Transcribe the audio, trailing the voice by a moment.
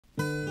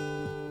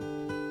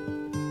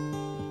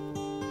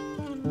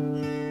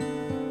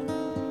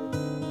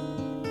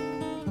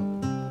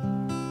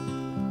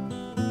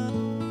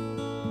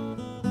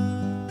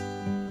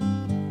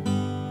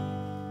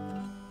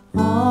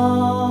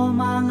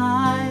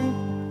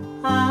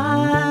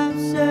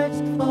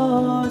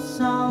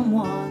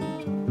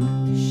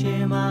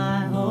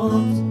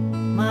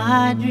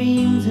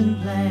dreams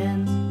and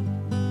plans,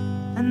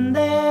 and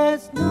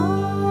there's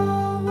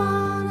no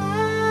one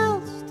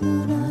else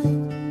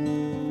tonight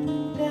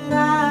that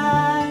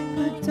I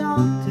could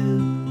talk to,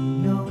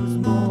 knows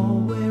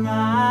more where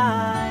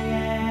I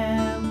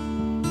am.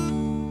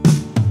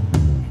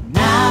 And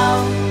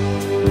now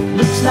it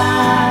looks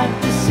like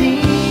the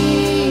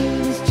scene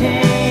is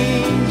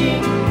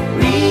changing,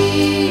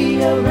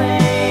 rearranging,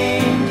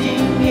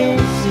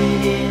 yes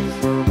it is.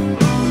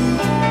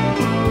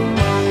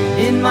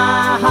 In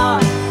my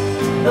heart,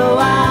 though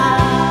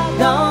I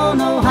don't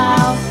know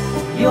how,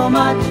 you're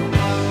much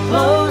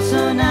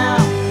closer now,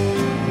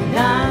 and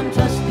I'm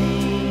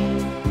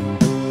trusting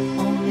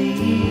only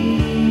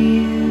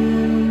you,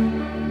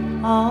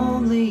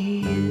 only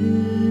you.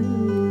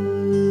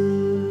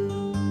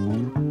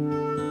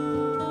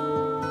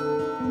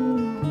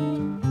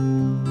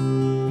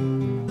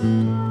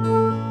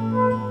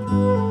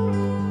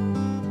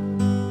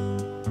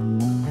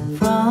 And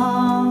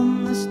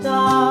from the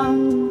start,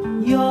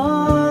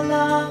 your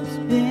love's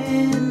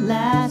been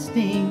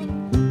lasting.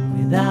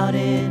 Without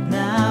it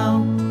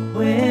now,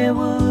 where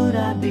would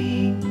I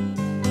be?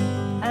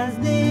 As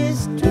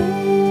this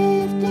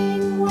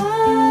drifting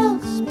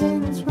world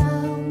spins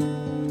round,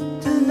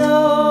 to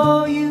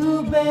know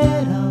you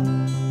better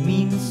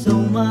means so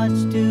much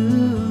to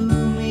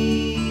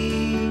me.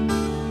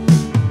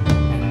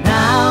 And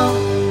now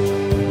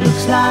it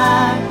looks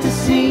like the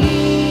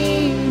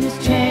scene is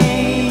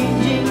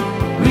changing,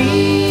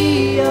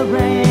 rearranging,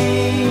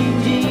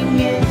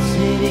 yes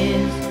it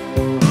is.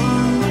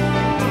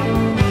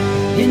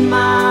 In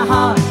my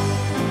heart,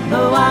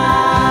 though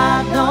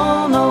I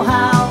don't know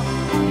how,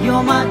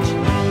 you're much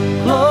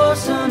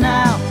closer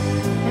now,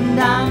 and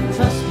I'm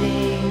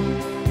trusting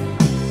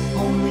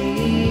only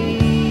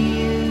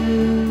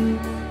you,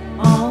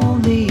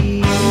 only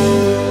you.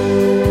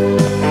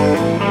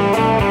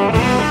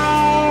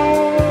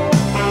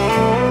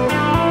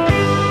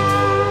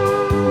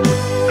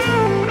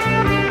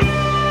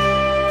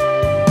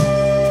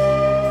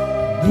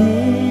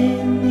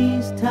 In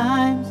these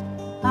times,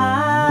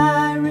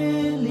 I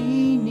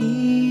really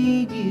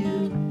need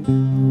you.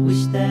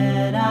 Wish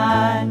that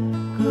I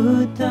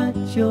could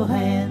touch your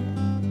hand,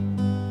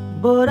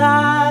 but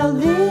I'll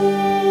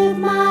live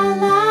my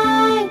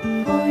life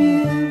for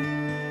you,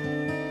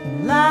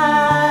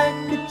 like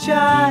a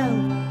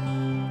child.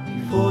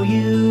 Before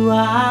you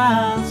I